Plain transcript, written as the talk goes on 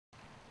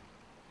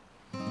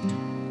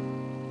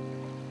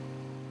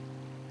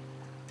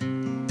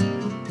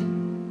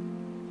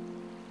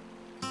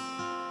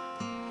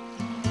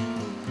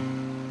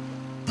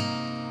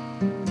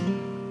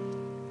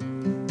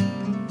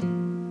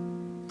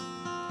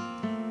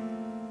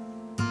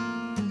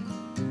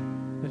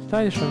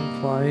tie the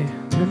shrimp fly.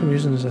 The hook I'm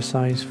using is a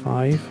size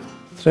 5.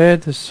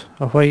 Thread is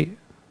a white,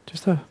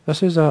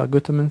 this is a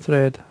glutamine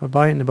thread. I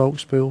buy it in the bulk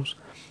spools.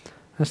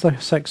 It's like a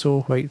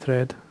 6/0 white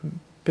thread.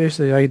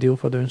 Basically ideal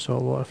for doing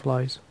saltwater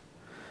flies.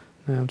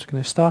 Now I'm just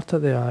going to start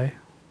at the eye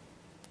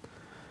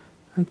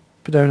and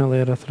put down a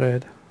layer of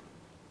thread.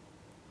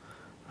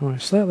 I want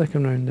to slightly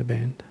come round the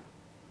bend.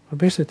 We're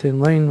basically in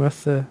line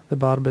with the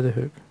barb of the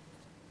hook.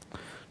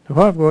 Now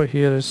what I've got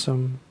here is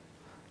some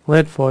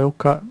lead foil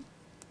cut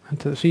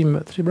into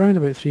around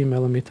about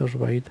 3mm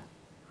wide.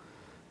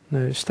 Now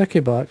it's sticky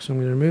back, so I'm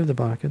going to remove the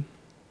backing.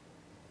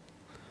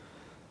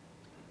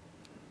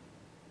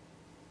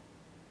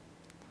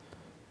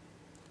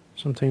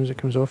 Sometimes it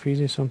comes off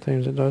easy,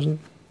 sometimes it doesn't.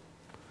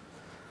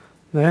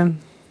 Then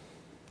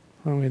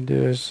what I'm going to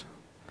do is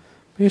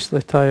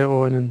basically tie it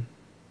on in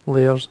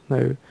layers.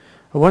 Now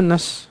I want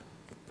this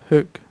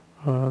hook,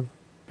 or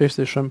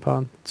basically shrimp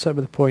pan, to sit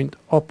with the point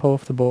up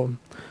off the bottom.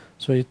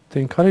 So to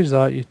encourage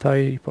that, you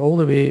put all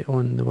the weight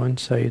on the one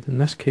side. In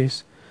this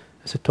case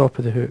it's the top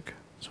of the hook,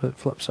 so it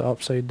flips it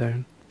upside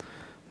down.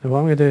 Now what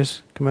I'm going to do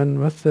is come in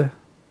with the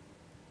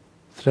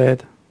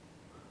thread,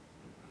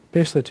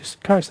 basically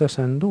just catch this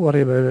in, don't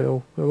worry about it,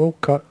 it will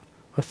cut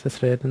with the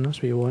thread, and that's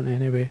what you want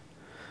anyway.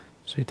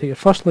 So you take your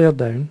first layer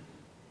down,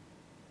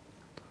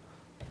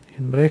 you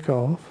can break it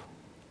off,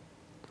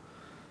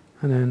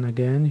 and then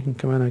again you can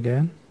come in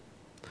again.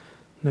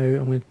 Now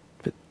I'm going to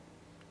put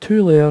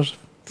 2 layers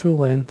full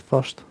length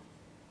first,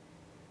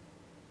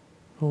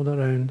 hold it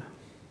round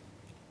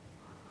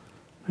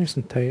nice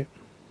and tight,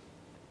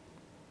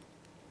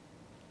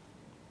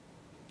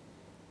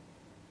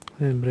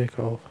 then break it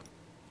off.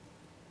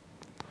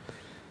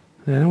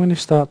 Then I'm going to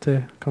start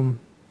to come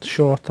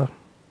shorter,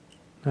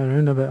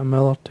 around about 1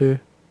 mil or 2.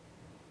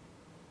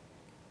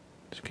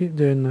 Just keep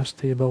doing this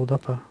till you build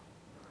up a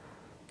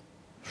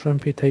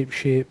shrimpy type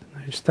shape.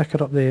 Now you stick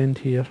it up the end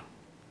here.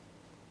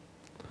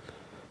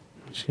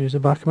 Just use the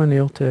back of my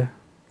nail to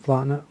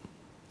flatten it,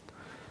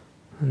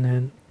 and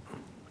then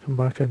come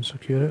back and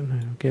secure it.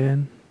 Now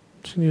again,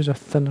 I'm just going to use a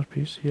thinner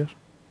piece here,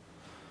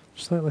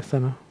 slightly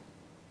thinner.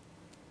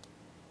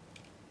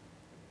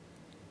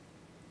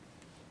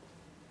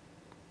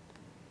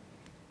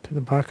 Take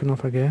the backing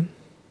off again.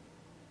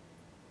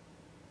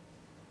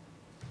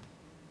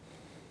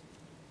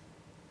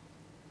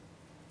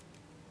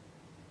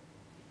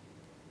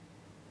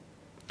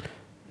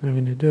 Now I'm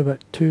going to do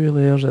about 2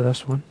 layers of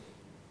this one.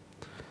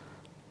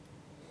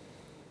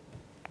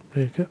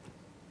 Break it.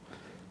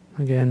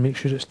 Again, make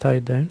sure it's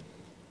tied down.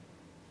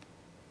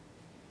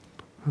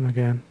 And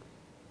again.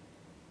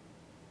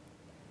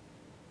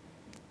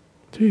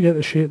 Till you get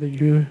the shape that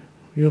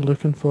you're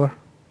looking for.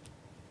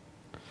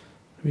 A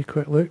wee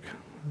quick look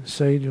at the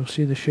side, you'll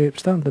see the shape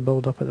starting to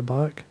build up at the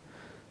back.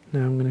 Now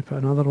I'm going to put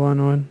another one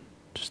on,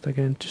 just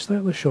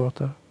slightly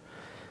shorter.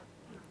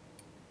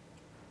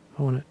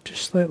 I want it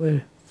just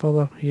slightly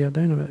further here,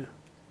 down a bit,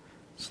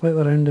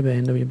 slightly round the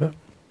bend a wee bit.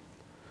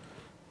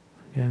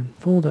 Again,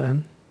 fold it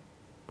in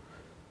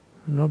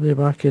and rub the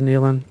back of your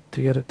nail in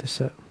to get it to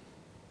sit.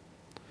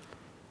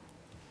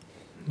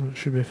 That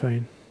should be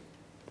fine.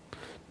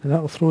 Now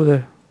that will throw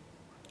the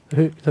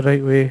hook the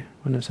right way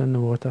when it's in the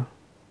water.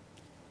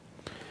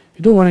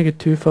 You don't want to get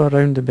too far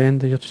around the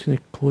bend, you're just going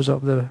to close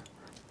up the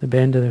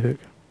bend of the hook.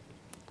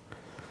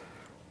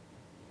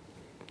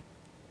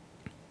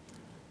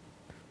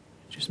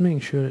 Just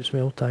making sure it's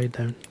well tied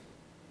down.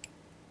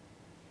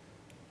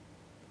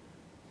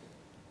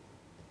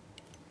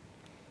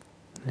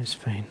 It's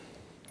fine.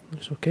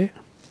 Looks okay.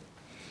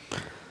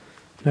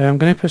 Now I'm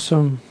going to put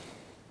some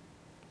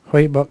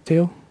white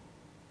bucktail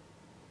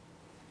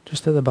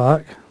just at the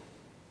back.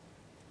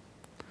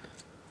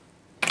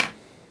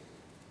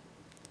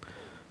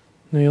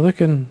 Now you're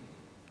looking,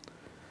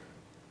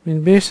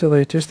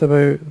 basically just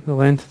about the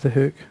length of the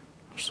hook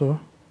or so.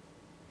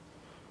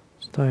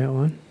 Just tie it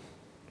on.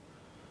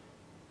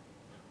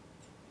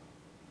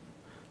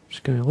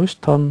 Just going to loose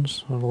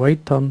turns or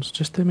wide turns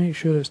just to make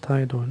sure it's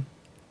tied on.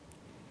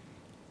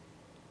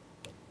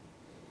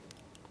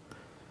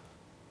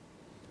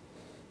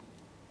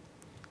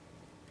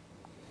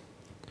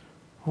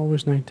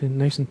 Always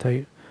nice and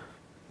tight.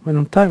 When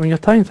you're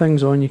tying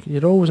things on,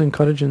 you're always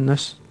encouraging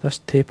this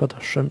tapered or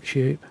shrimp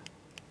shape.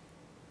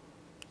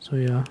 So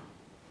yeah,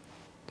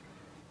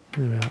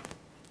 there we are.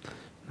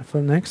 Now for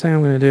the next thing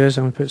I'm going to do is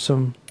I'm going to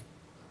put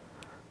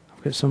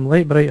I've got some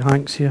Lite-Brite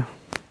hanks here.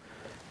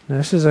 Now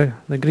this is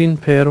the green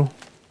pearl.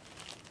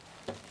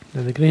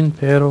 Now the green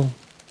pearl,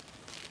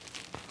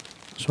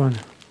 this one,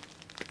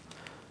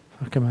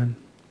 if I come in,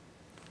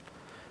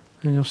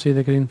 and you'll see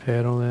the green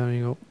pearl, there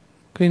you go.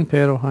 Green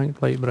pearl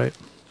hank Lite-Brite.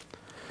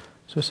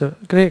 So it's a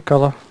great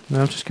colour.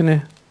 Now I'm just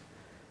going to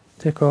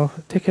take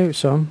out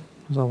some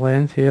as a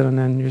length here and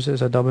then use it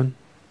as a dubbing.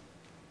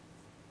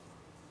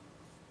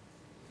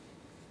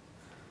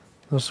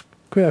 There's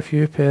quite a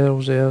few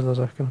pearls there. There's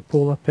a kind of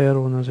polar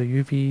pearl and there's a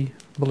UV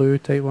blue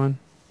type one.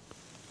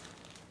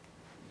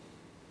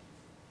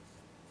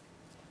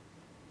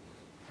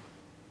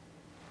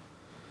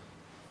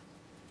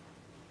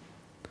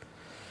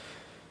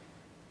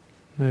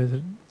 Now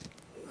the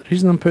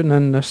reason I'm putting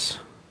in this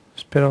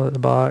spiral at the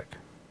back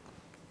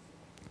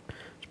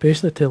is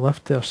basically to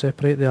lift it or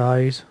separate the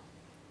eyes,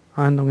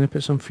 and I'm going to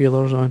put some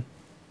feelers on.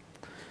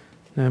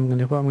 Now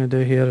what I'm going to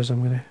do here is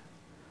I'm going to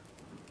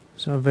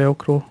sort of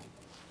velcro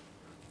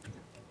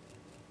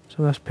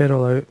so this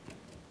pedal out.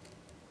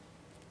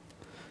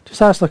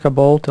 Just acts like a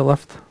ball to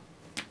lift.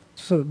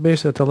 Just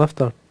basically to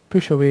lift or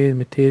push away the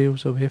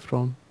materials away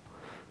from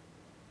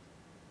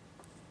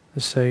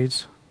the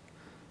sides.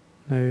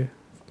 Now, the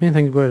main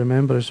thing you've got to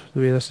remember is the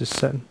way this is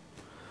sitting.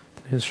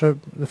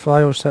 The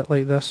fly will sit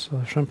like this, or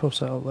the shrimp will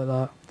sit up like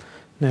that.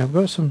 Now I've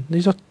got some,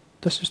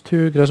 this is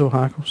 2 grizzle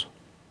hackles.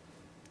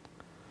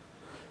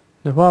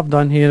 Now what I've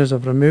done here is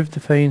I've removed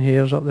the fine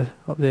hairs up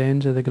the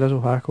ends of the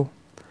grizzle hackle.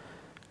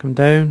 Come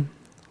down,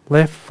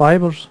 left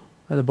fibres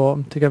at the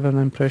bottom to give an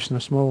impression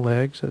of small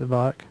legs at the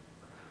back.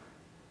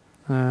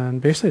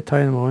 And basically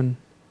tie them on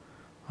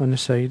the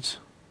sides.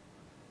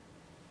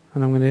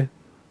 And I'm going to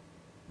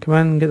come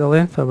in and get the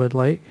length I would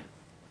like.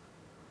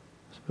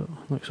 So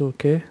it looks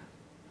okay.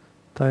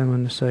 Tie them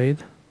on the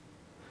side.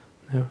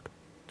 Now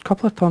a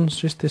couple of turns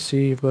just to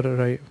see you've got it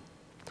right.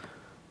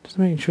 Just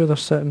making sure they're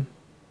sitting.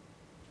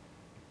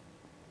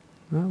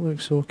 That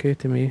looks okay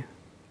to me.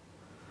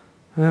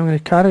 And I'm going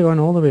to carry on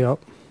all the way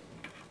up.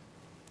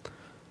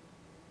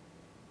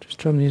 Just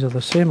trim these are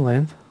the same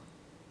length.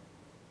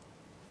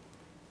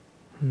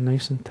 And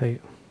nice and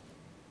tight.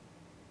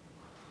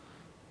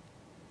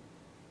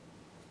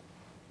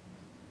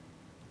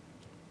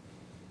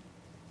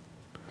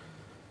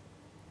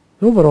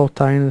 The overall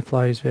tying the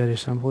fly is very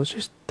simple. It's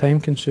just time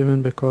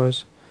consuming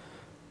because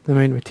the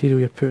amount of material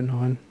you're putting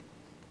on.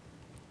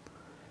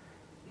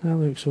 That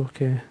looks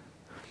okay.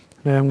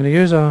 Now I'm going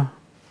to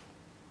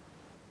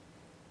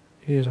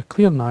use a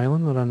clear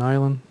nylon or a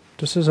nylon.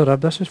 This is a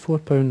rib. This is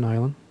 4-pound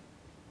nylon.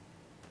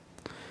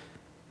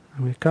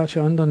 I'm going to catch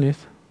it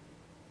underneath.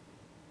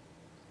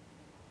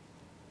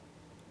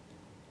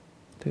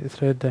 Take the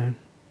thread down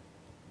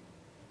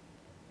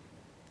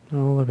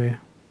all the way.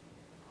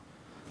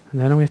 And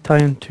then I'm going to tie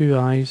in 2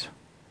 eyes.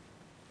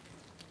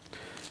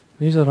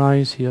 These are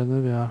eyes here,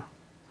 there we are.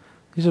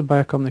 These are by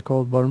a company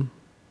called Burm.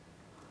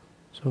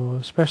 So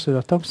especially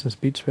they're tungsten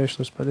bead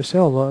specialists, but they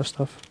sell a lot of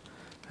stuff.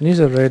 And these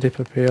are ready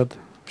prepared,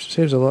 which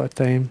saves a lot of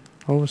time.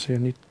 Obviously I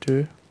need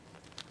 2.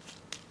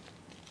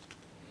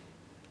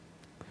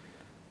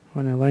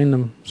 When I line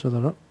them so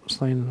they're up,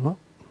 just line them up.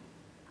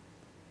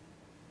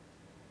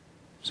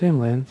 Same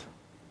length.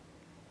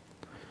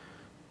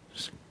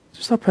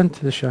 Just up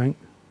into the shank.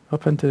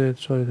 Up into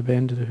the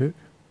bend of the hook.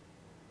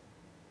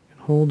 You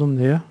can hold them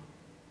there.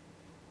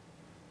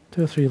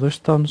 2 or 3 loose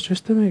turns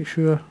just to make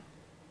sure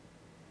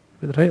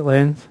with the right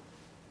length.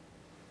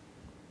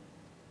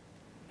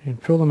 You can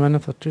pull them in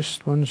if they're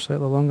just one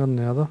slightly longer than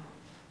the other.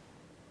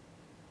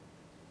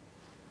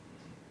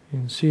 You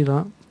can see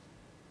that.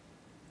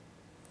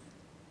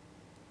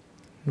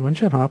 And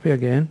once you're happy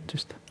again,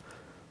 just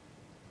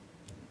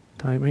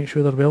make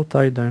sure they're well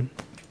tied down.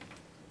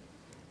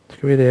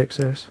 Take away the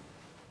excess.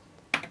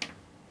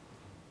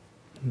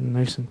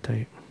 Nice and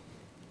tight.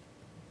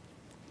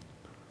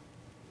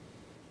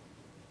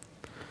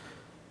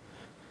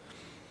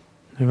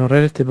 Now we're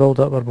ready to build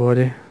up our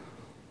body.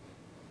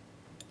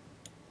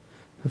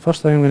 The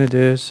first thing I'm going to do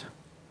is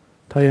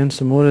tie in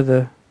some more of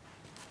the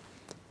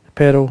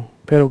pearl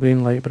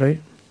green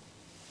Lite-Brite.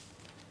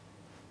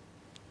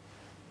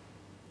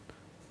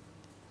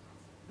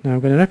 Now I'm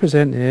going to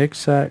represent the egg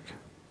sac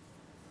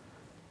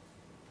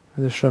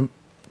of the shrimp.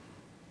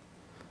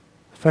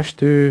 The fish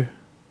do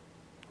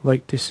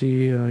like to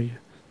see, they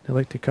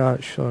like to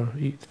catch or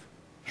eat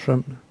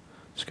shrimp.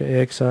 It's got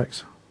egg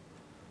sacs.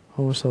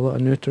 Obviously a lot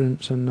of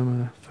nutrients in them,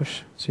 and the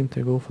fish seem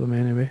to go for them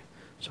anyway.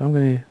 So I'm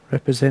going to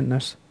represent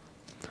this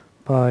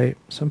by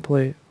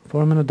simply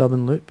forming a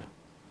dubbing loop.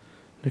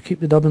 Now keep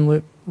the dubbing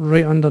loop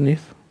right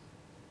underneath.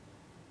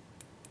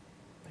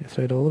 You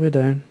thread all the way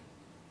down.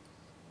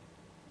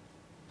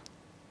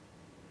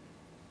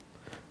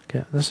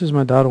 Okay, this is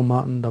my Darrell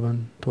Martin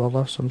dubbing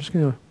twirler, so I'm just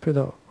going to put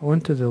that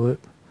onto the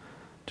loop.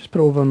 Just put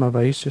it over my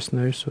vise just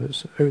now so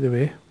it's out of the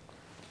way.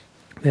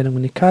 Then I'm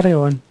going to carry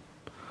on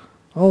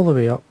all the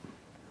way up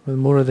with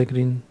more of the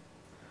green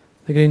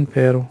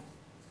pearl,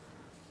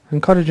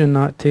 encouraging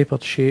that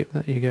tapered shape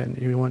that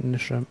you want in the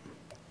shrimp.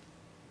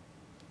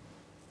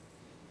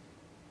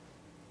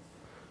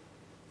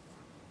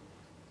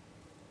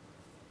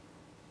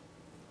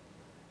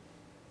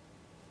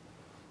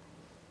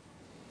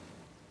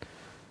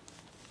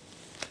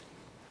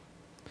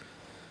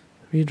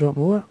 Wee drop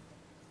more.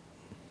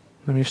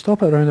 Then you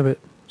stop it around about,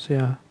 say,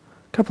 a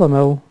couple of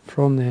mil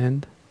from the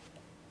end.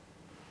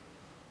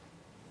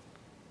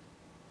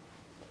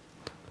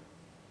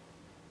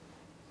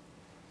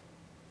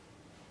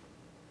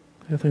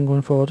 Everything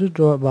going forward, just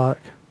draw it back.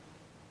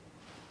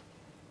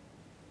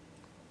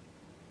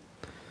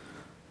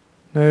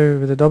 Now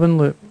with the dubbing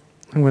loop,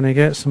 I'm going to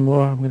get some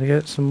more. I'm going to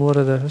get some more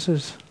of this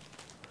is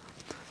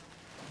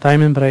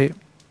Diamond-Brite.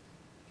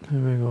 There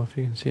we go, if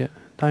you can see it.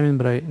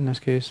 Diamond-Brite in this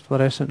case,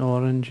 fluorescent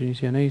orange. You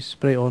see a nice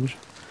bright orange.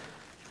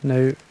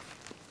 Now,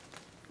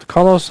 the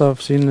colours I've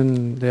seen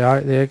in the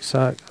egg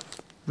sac,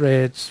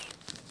 reds,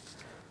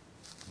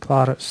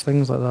 clarets,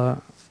 things like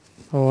that,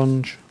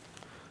 orange.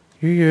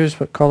 You use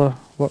what colour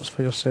works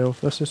for yourself.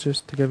 This is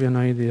just to give you an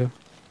idea.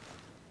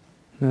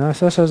 Now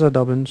this is a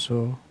dubbing,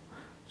 so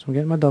I'm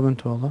getting my dubbing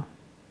twirler.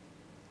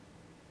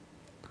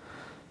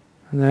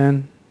 And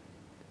then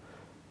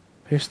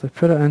basically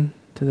put it in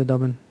to the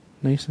dubbing,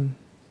 nice and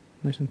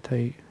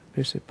tight.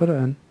 Basically put it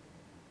in,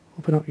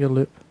 open up your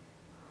loop.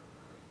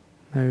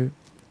 Now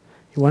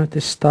you want it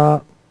to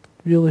start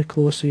really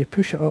close, so you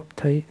push it up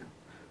tight.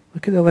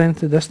 Look at the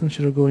length of distance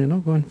you're going. You're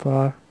not going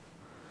far,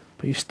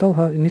 but you still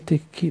you need to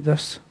keep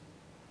this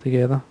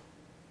together.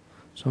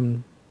 So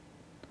I'm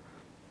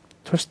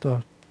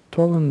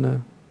twirling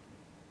the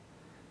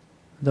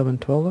dubbing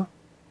twirler,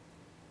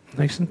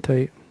 nice and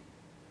tight,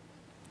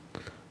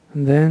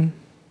 and then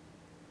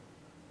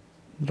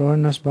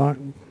drawing this back,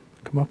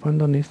 come up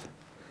underneath.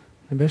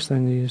 The best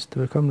thing is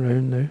to come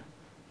round now,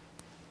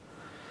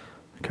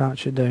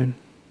 catch it down.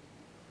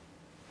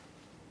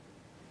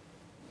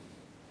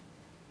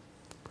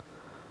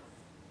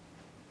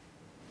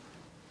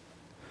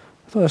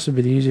 I thought this would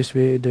be the easiest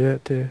way to do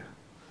it,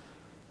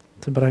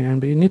 to bring it in,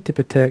 but you need to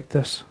protect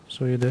this,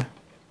 so you do.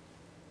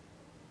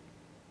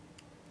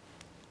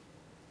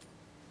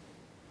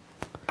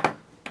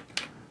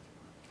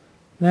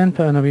 Then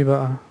put in a wee bit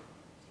of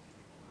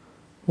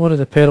more of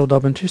the pearl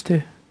dubbing just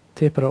to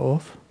taper it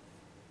off.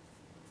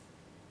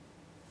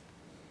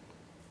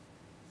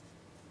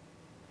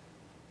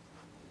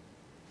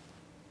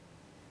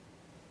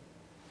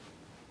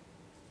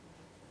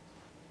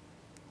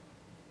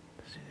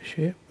 See the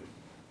shape.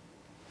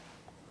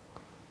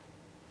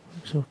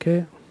 Looks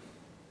okay.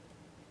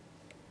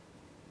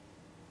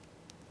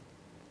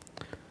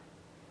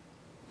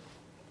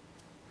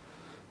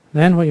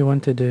 Then what you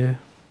want to do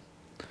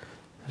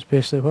is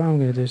basically, what I'm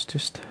going to do is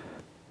just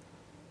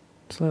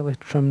slightly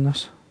trim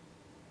this.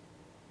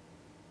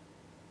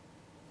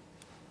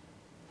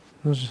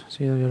 There's,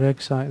 see your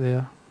egg sac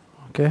there,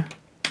 okay?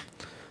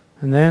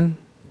 And then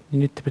you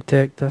need to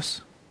protect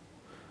this.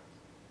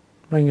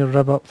 Bring your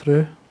rib up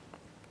through,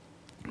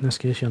 in this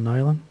case your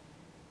nylon.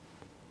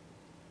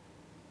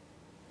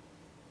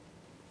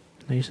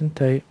 Nice and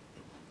tight.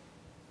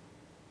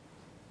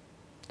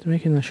 Just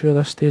making sure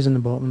this stays in the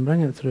bottom,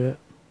 bring it through it.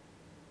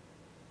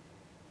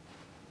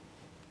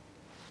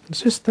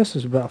 It's just, this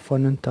is a bit of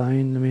fun and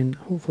tying. I mean,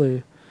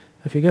 hopefully,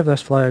 if you give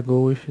this fly a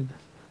go, you should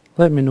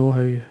let me know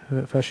how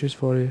it fishes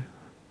for you.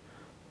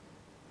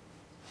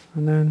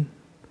 And then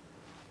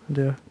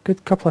do a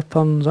good couple of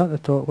turns at the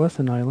top with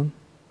the nylon.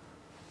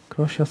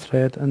 Cross your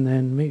thread, and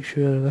then make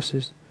sure this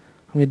is,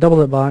 I'm going to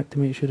double it back to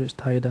make sure it's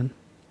tied in.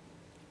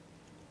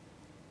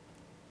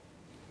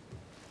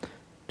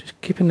 Just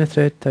keeping the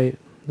thread tight,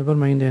 never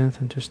mind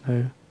anything just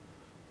now.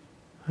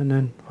 And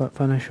then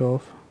finish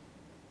off.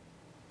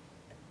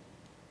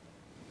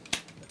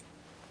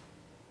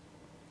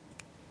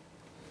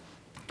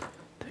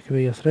 Take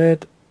away your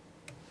thread,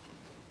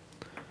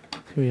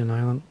 take away your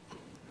nylon,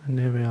 and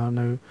there we are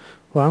now.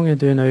 What I'm going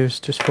to do now is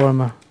just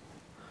I'll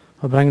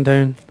bring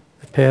down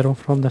the pearl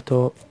from the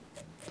top.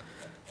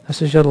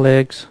 This is your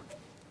legs.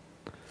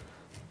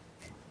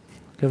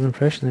 Give an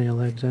impression of your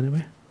legs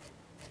anyway.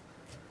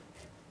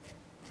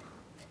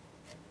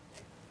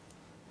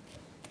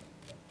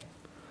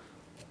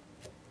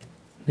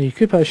 Now you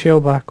could put a shell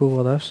back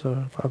over this or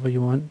whatever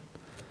you want.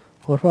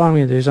 Or what I'm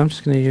going to do is I'm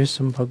just going to use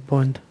some bug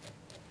bond.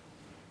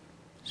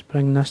 Just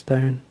bring this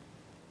down.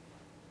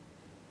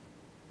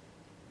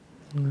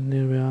 And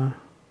there we are.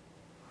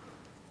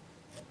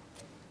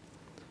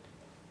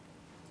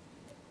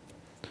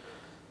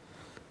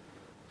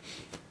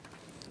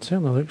 It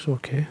certainly looks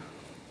okay.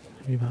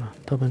 Maybe a bit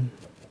of dubbing.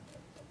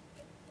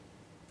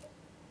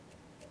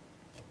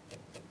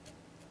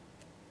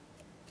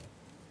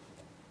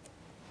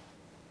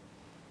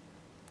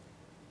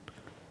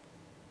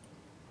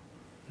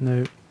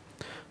 Now,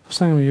 first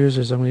thing I'm going to use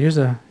is I'm going to use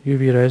the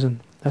UV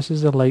resin. This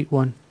is the light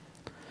one.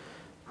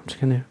 I'm just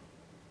going to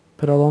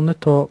put it along the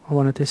top. I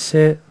want it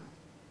to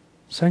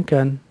sink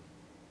in,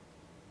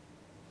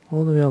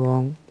 all the way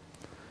along.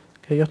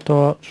 Get your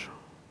torch,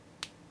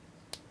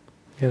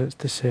 get it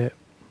to set.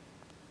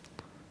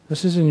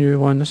 This is a new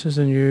one. This is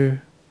a new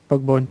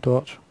bug bond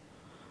torch,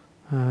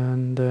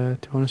 and to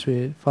be honest with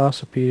you, far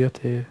superior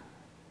to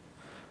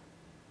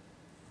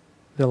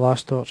the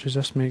last torches.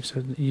 This makes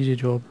it an easy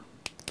job.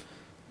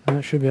 And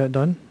that should be it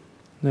done.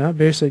 Now that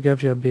basically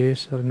gives you a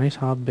base, or a nice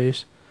hard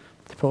base,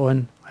 to put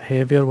on a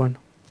heavier one.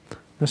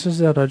 This is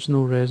the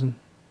original resin,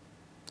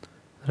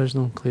 the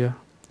original clear.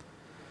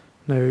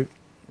 Now,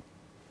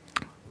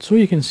 so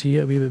you can see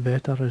it a wee bit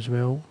better as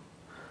well,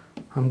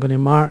 I'm going to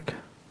mark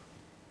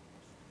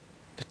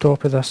the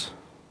top of this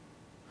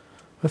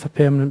with a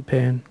permanent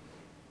pen.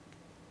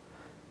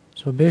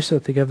 So basically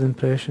to give the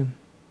impression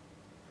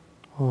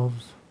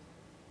of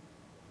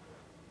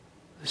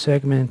the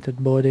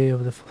segmented body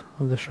of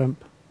the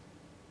shrimp.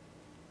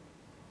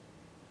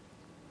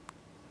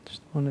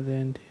 Just one at the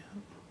end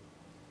here.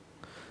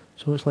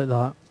 So it's like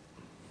that.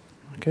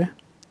 Okay.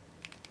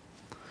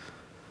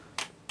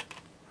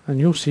 and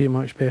you'll see it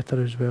much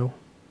better as well.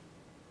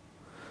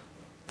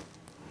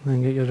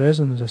 Then get your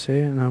resin, as I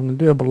say, and I'm going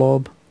to do a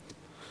blob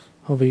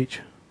of each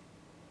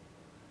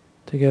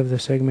to give the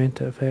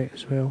segmented effect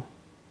as well.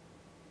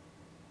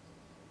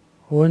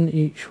 On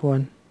each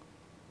one.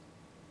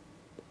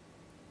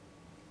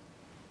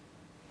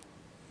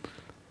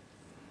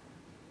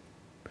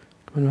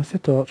 Come in with the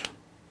torch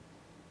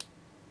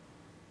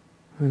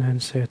and then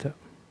set it.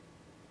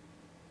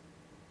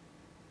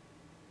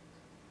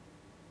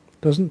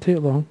 Doesn't take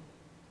long.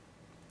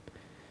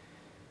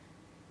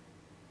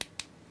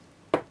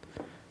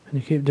 And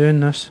you keep doing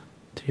this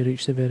till you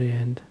reach the very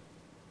end.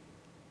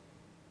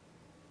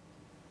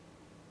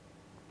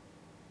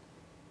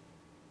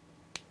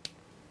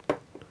 So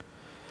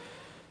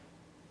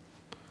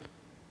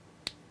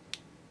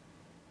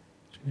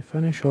you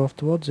finish off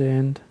towards the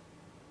end.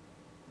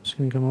 I'm just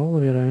going to come all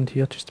the way around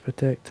here just to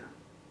protect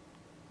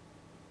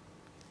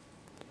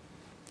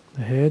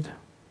the head.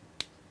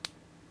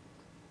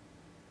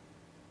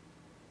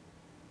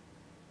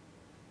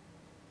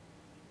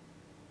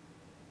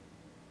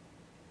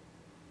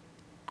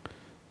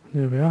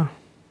 There we are.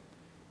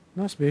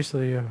 That's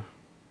basically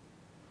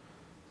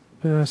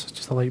that's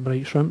just a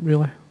Lite-Brite shrimp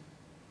really.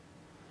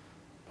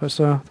 But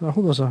I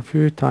hope there's a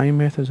few tying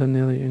methods in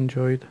there that you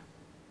enjoyed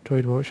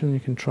watching. You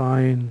can try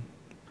and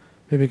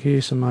maybe give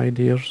you some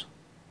ideas.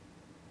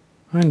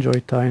 I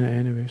enjoyed tying it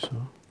anyway,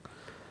 so.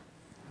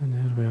 And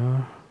there we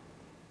are.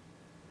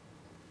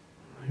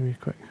 Maybe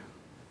quick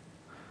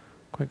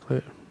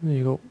look. There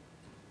you go.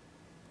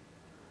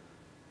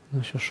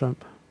 That's your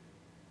shrimp.